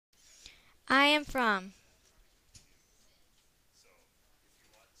I am from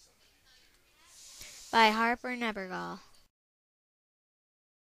by Harper Nebergall.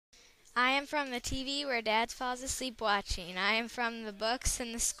 I am from the TV where Dad falls asleep watching. I am from the books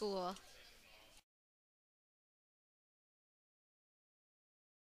in the school.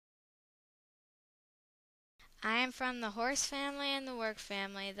 I am from the horse family and the work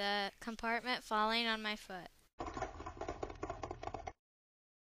family, the compartment falling on my foot.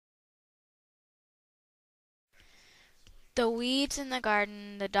 The weeds in the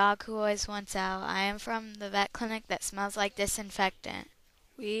garden, the dog who always wants out. I am from the vet clinic that smells like disinfectant.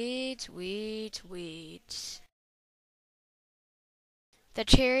 Weeds, weeds, weeds. The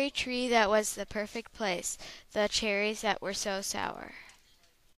cherry tree that was the perfect place, the cherries that were so sour.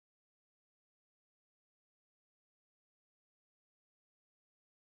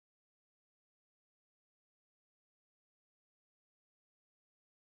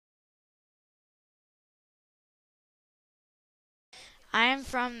 I am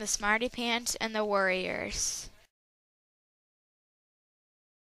from the Smarty Pants and the Warriors.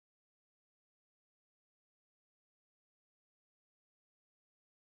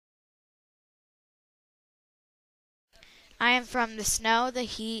 I am from the snow, the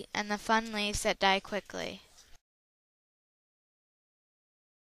heat, and the fun leaves that die quickly.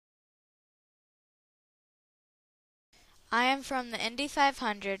 I am from the Indy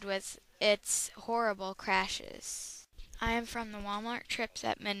 500 with its horrible crashes. I am from the Walmart trips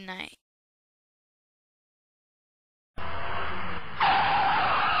at midnight.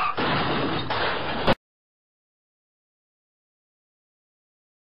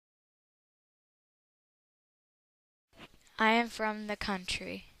 I am from the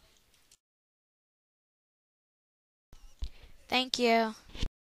country. Thank you.